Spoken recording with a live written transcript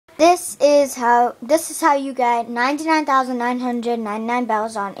This is how you get 99,999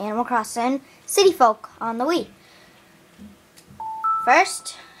 bells on Animal Crossing City Folk on the Wii.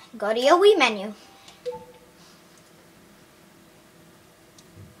 First, go to your Wii menu.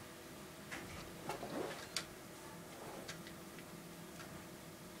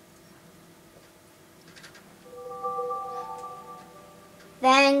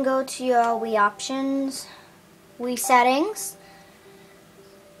 Then go to your Wii options, Wii settings,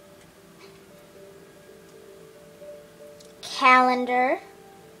 calendar,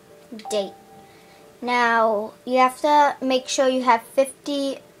 date. Now, you have to make sure you have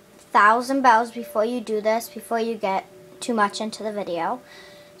 50,000 bells before you do this, before you get too much into the video.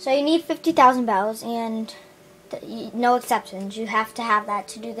 So you need 50,000 bells and no exceptions. You have to have that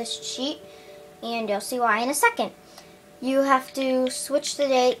to do this cheat, and you'll see why in a second. You have to switch the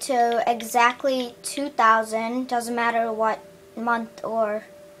date to exactly 2000, doesn't matter what month or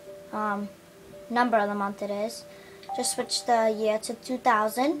number of the month it is. Just switch the year to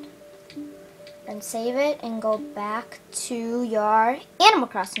 2000 and save it and go back to your Animal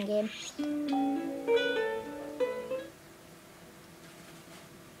Crossing game.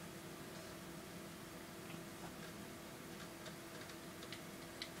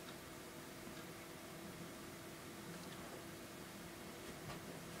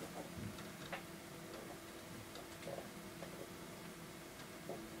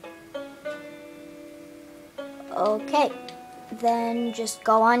 Okay, then just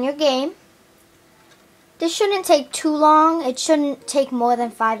go on your game. This shouldn't take too long. It shouldn't take more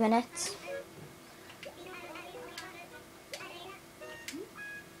than 5 minutes.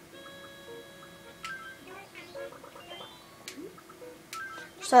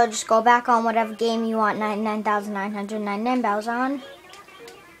 So just go back on whatever game you want 99,999 bells on.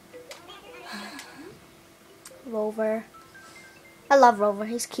 Rover. I love Rover,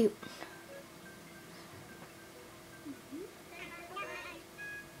 he's cute.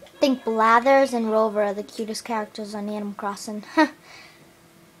 I think Blathers and Rover are the cutest characters on Animal Crossing.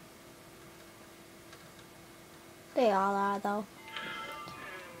 They all are, though.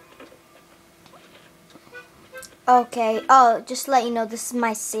 Okay, oh, just to let you know, this is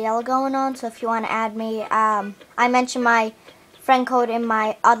my sale going on, so if you want to add me, I mentioned my friend code in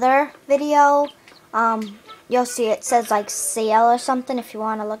my other video. You'll see it says like sale or something if you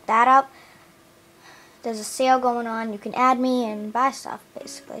want to look that up. There's a sale going on. You can add me and buy stuff,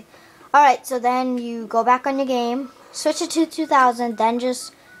 basically. Alright, so then you go back on your game, switch it to 2000, then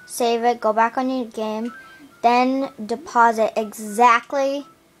just save it, go back on your game, then deposit exactly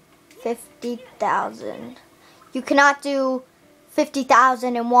 50,000. You cannot do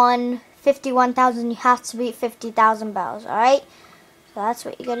 50,001, 51,000. You have to beat 50,000 bells, alright? So that's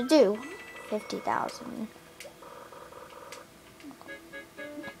what you gotta do. 50,000.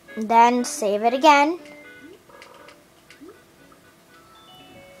 Then save it again.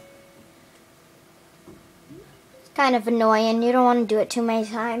 It's kind of annoying. You don't want to do it too many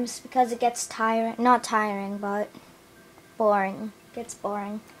times because it gets tiring. Not tiring, but boring. It gets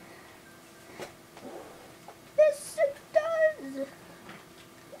boring. Yes, it does.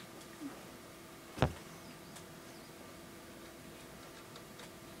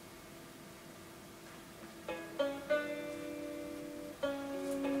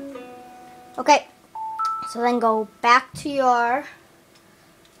 Okay, so then go back to your,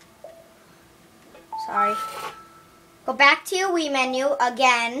 go back to your Wii menu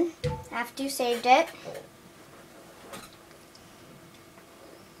again after you saved it.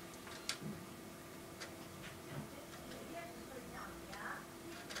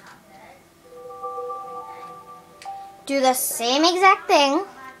 Do the same exact thing,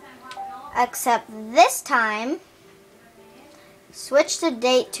 except this time, switch the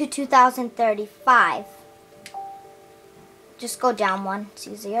date to 2035. Just go down one, it's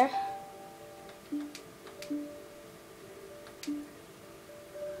easier.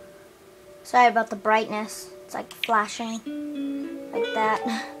 Sorry about the brightness. It's like flashing like that.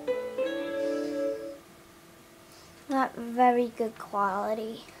 Not very good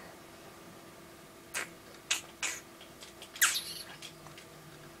quality.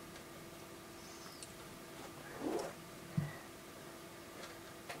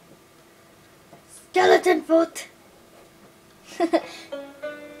 Skeleton foot.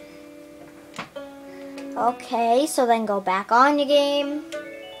 Okay, so then go back on your game.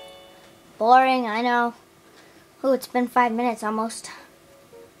 Boring, I know. Ooh, it's been 5 minutes almost.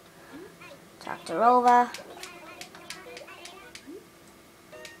 Talk to Rover.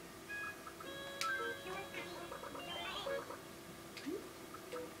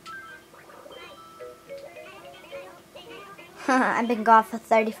 I've been gone for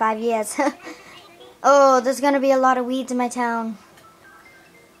 35 years. Oh, there's gonna be a lot of weeds in my town.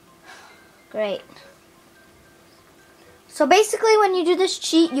 Great. So basically when you do this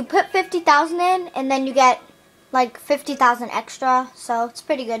cheat, you put 50,000 in and then you get like 50,000 extra. So it's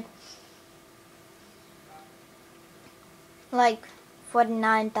pretty good. Like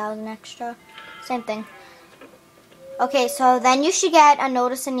 49,000 extra. Same thing. Okay, so then you should get a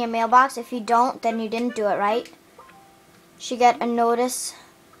notice in your mailbox. If you don't, then you didn't do it right. You should get a notice,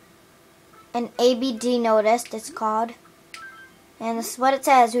 an ABD notice, it's called. And this is what it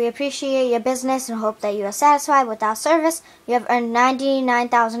says. We appreciate your business and hope that you are satisfied with our service. You have earned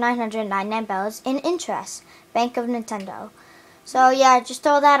 99,999 bells in interest. Bank of Nintendo. So yeah, just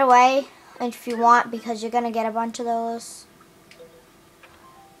throw that away if you want, because you're going to get a bunch of those.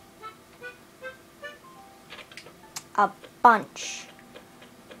 A bunch.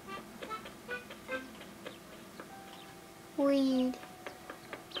 Weed.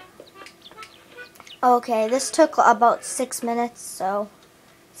 Okay, this took about 6 minutes, so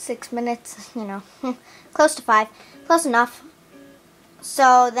 6 minutes, you know, close to 5, close enough.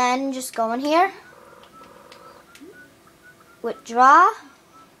 So then just go in here, withdraw.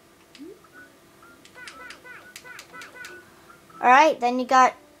 Alright, then you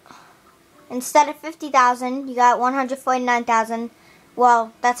got, instead of 50,000, you got 149,000.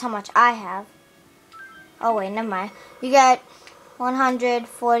 Well, that's how much I have. Oh wait, never mind. You got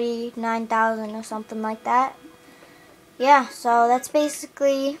 149,000 or something like that. Yeah, so that's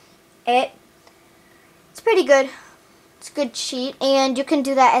basically it. It's pretty good. It's a good cheat, and you can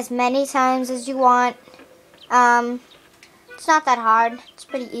do that as many times as you want. It's not that hard. It's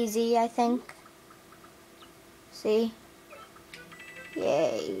pretty easy, I think. See?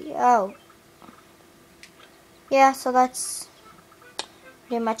 Yay. Oh. Yeah, so that's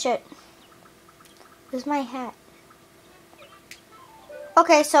pretty much it. Where's my hat?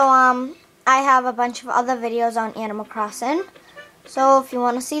 Okay, so I have a bunch of other videos on Animal Crossing. So if you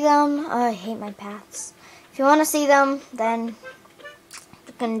want to see them, I hate my paths. If you want to see them, then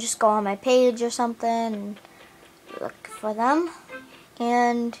you can just go on my page or something and look for them.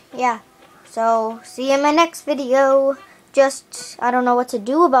 And yeah, so see you in my next video. Just, I don't know what to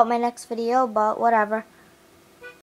do about my next video, but whatever.